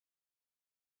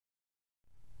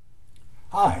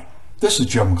Hi, this is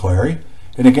Jim Clary,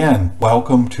 and again,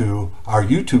 welcome to our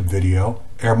YouTube video,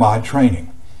 AERMOD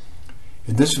Training.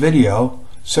 In this video,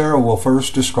 Sarah will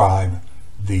first describe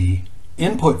the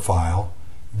input file,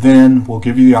 then we'll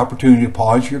give you the opportunity to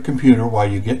pause your computer while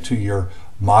you get to your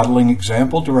modeling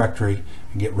example directory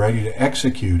and get ready to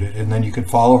execute it, and then you can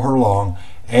follow her along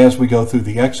as we go through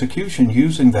the execution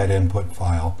using that input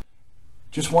file.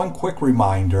 Just one quick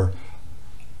reminder,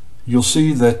 you'll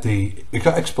see that the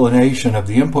explanation of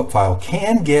the input file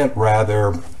can get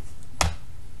rather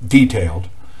detailed.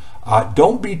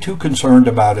 Don't be too concerned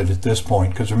about it at this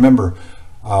point, because remember,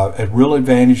 a real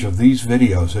advantage of these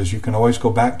videos is you can always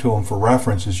go back to them for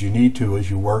reference as you need to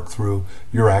as you work through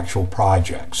your actual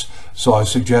projects. So I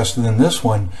suggested in this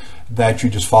one that you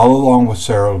just follow along with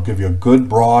Sarah. It'll give you a good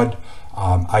broad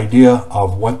idea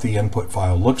of what the input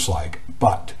file looks like,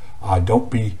 but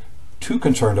don't be too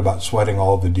concerned about sweating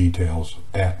all the details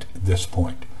at this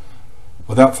point.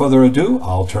 Without further ado,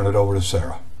 I'll turn it over to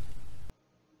Sarah.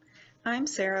 I'm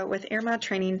Sarah with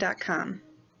AERMODtraining.com.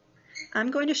 I'm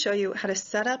going to show you how to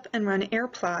set up and run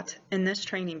AERPLOT in this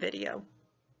training video.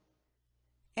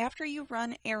 After you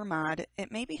run AERMOD,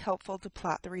 it may be helpful to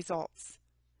plot the results.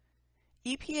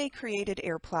 EPA created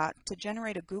AERPLOT to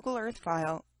generate a Google Earth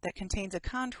file that contains a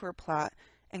contour plot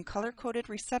and color-coded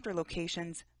receptor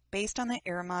locations based on the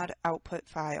AERMOD output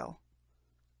file.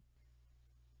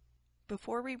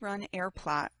 Before we run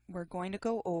AERPLOT, we're going to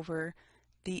go over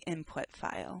the input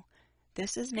file.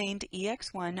 This is named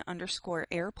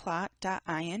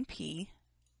ex1_aerplot.inp,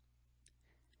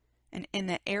 and in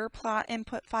the AERPLOT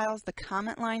input files, the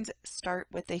comment lines start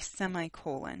with a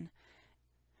semicolon.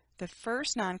 The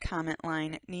first non-comment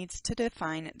line needs to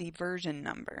define the version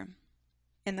number.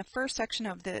 In the first section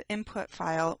of the input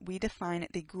file, we define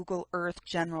the Google Earth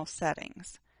general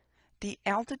settings. The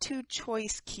altitude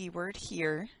choice keyword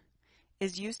here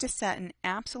is used to set an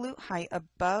absolute height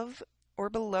above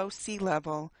or below sea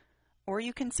level, or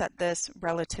you can set this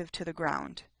relative to the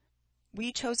ground.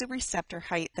 We chose a receptor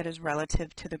height that is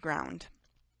relative to the ground.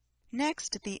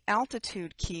 Next, the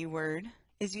altitude keyword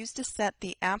is used to set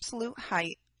the absolute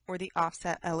height or the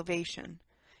offset elevation.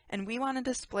 And we want to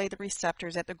display the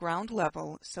receptors at the ground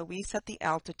level, so we set the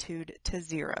altitude to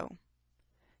 0.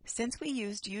 Since we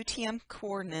used UTM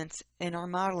coordinates in our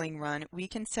modeling run, we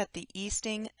can set the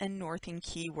easting and northing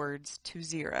keywords to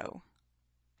 0.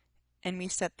 And we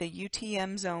set the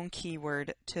UTM zone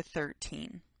keyword to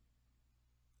 13.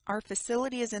 Our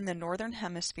facility is in the northern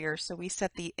hemisphere, so we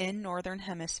set the in northern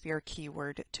hemisphere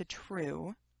keyword to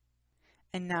true.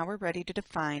 And now we're ready to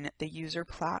define the user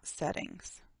plot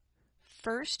settings.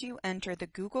 First, you enter the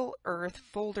Google Earth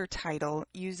folder title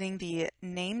using the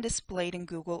name displayed in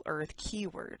Google Earth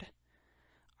keyword.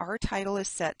 Our title is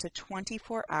set to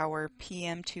 24-hour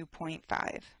PM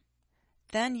 2.5.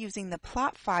 Then, using the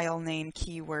plot file name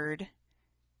keyword,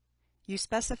 you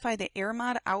specify the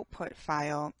AERMOD output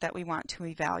file that we want to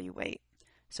evaluate.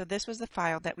 So this was the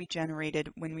file that we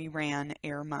generated when we ran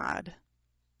AERMOD.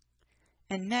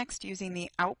 And next, using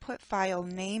the output file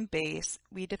name base,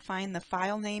 we define the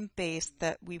file name base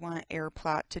that we want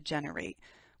AERPLOT to generate.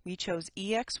 We chose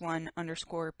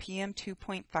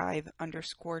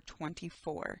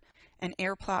ex1_pm2.5_24, and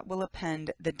AERPLOT will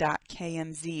append the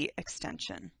 .kmz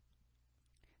extension.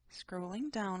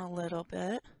 Scrolling down a little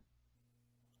bit.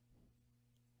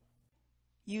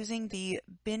 Using the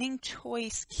binning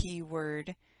choice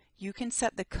keyword, you can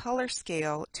set the color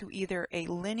scale to either a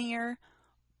linear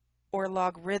or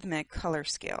logarithmic color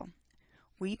scale.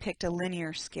 We picked a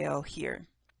linear scale here.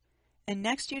 And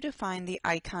next you define the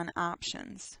icon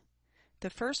options. The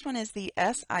first one is the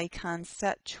S icon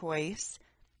set choice.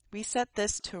 We set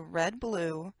this to red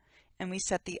blue, and we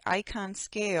set the icon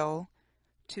scale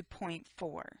to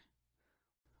 0.4.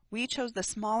 We chose the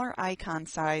smaller icon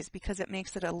size because it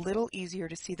makes it a little easier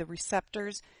to see the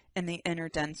receptors in the inner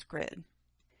dense grid.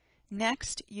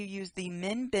 Next, you use the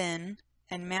min-bin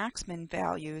and max-min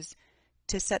values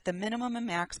to set the minimum and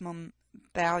maximum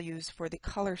values for the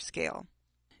color scale.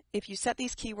 If you set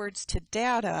these keywords to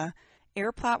data,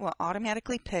 AERPLOT will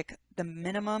automatically pick the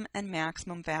minimum and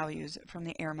maximum values from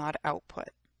the AERMOD output.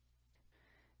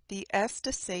 The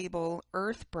S-Disable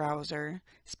Earth browser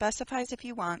specifies if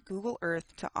you want Google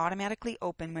Earth to automatically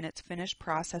open when it's finished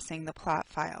processing the plot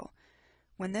file.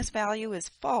 When this value is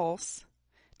false,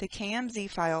 the KMZ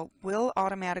file will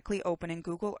automatically open in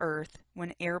Google Earth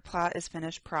when AERPLOT is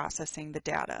finished processing the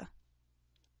data.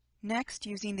 Next,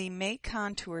 using the Make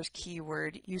Contours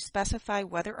keyword, you specify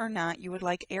whether or not you would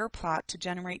like AERPLOT to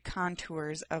generate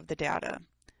contours of the data.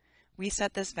 We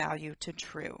set this value to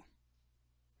true.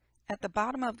 At the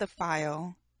bottom of the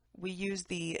file, we use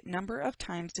the number of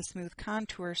times to smooth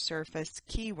contour surface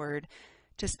keyword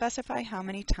to specify how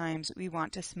many times we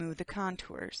want to smooth the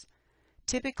contours.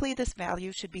 Typically, this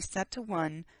value should be set to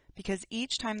 1 because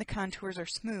each time the contours are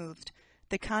smoothed,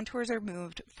 the contours are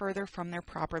moved further from their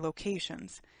proper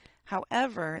locations.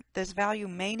 However, this value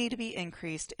may need to be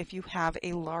increased if you have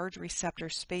a large receptor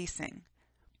spacing.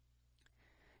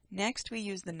 Next, we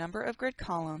use the number of grid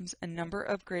columns and number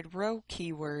of grid row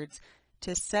keywords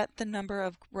to set the number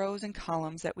of rows and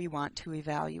columns that we want to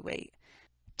evaluate.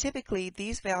 Typically,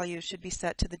 these values should be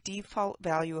set to the default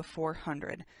value of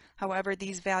 400. However,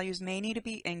 these values may need to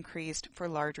be increased for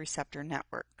large receptor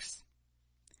networks.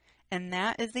 And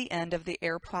that is the end of the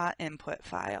AERPLOT input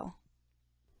file.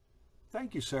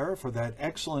 Thank you, Sarah, for that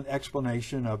excellent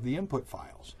explanation of the input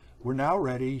files. We're now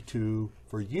ready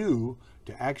for you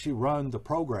to actually run the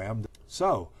program.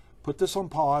 So put this on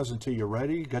pause until you're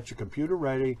ready. You've got your computer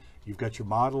ready. You've got your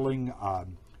modeling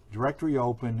directory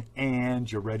open,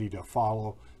 and you're ready to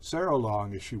follow Sarah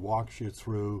along as she walks you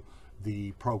through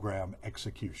the program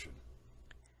execution.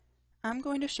 I'm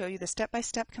going to show you the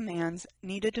step-by-step commands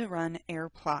needed to run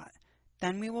AERPLOT.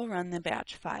 Then we will run the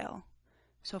batch file.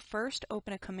 So first,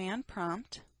 open a command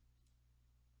prompt,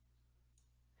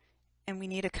 and we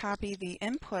need to copy the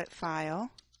input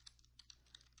file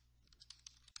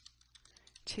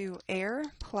to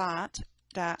aerplot.inp.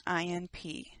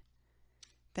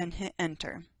 Then hit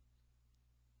enter.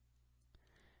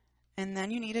 And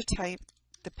then you need to type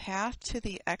the path to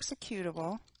the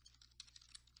executable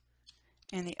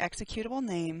and the executable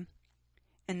name,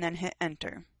 and then hit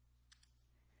enter.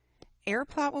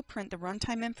 AERPLOT will print the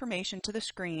runtime information to the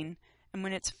screen, and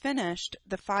when it's finished,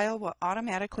 the file will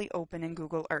automatically open in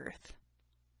Google Earth.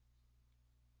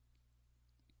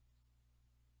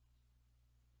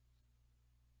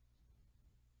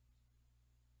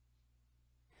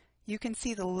 You can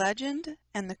see the legend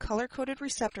and the color-coded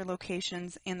receptor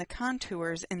locations and the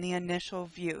contours in the initial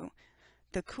view.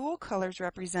 The cool colors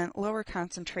represent lower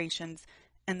concentrations,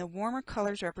 and the warmer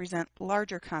colors represent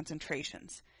larger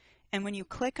concentrations. And when you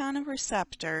click on a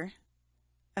receptor,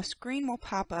 a screen will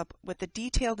pop up with the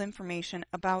detailed information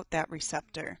about that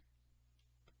receptor.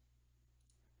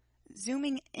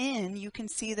 Zooming in, you can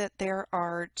see that there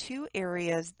are 2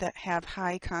 areas that have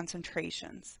high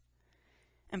concentrations.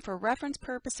 And for reference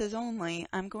purposes only,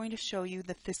 I'm going to show you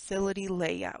the facility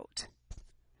layout.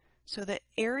 So the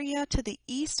area to the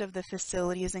east of the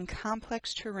facility is in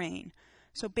complex terrain.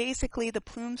 So basically, the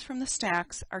plumes from the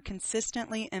stacks are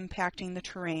consistently impacting the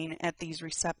terrain at these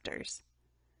receptors.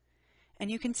 And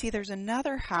you can see there's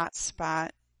another hot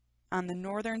spot on the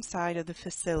northern side of the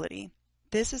facility.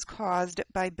 This is caused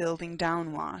by building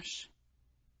downwash.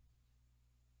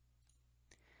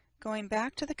 Going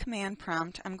back to the command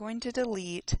prompt, I'm going to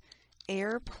delete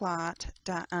aerplot.inp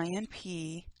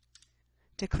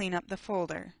to clean up the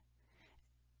folder.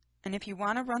 And if you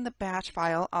want to run the batch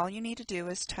file, all you need to do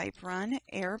is type run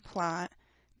aerplot.bat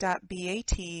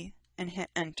and hit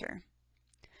enter.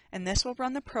 And this will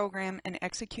run the program and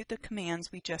execute the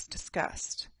commands we just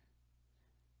discussed.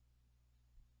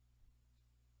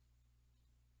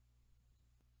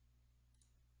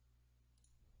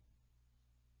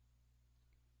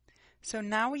 So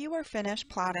now you are finished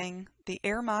plotting the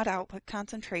AERMOD output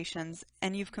concentrations,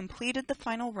 and you've completed the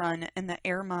final run in the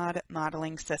AERMOD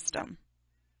modeling system.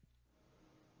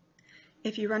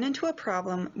 If you run into a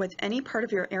problem with any part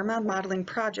of your AERMOD modeling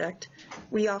project,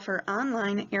 we offer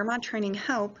online AERMOD training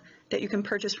help that you can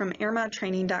purchase from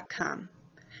aermodtraining.com.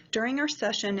 During our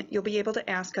session, you'll be able to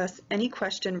ask us any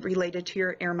question related to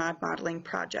your AERMOD modeling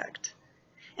project.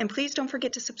 And please don't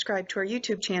forget to subscribe to our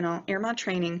YouTube channel, AERMOD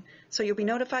Training, so you'll be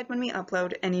notified when we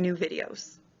upload any new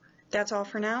videos. That's all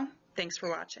for now. Thanks for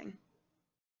watching.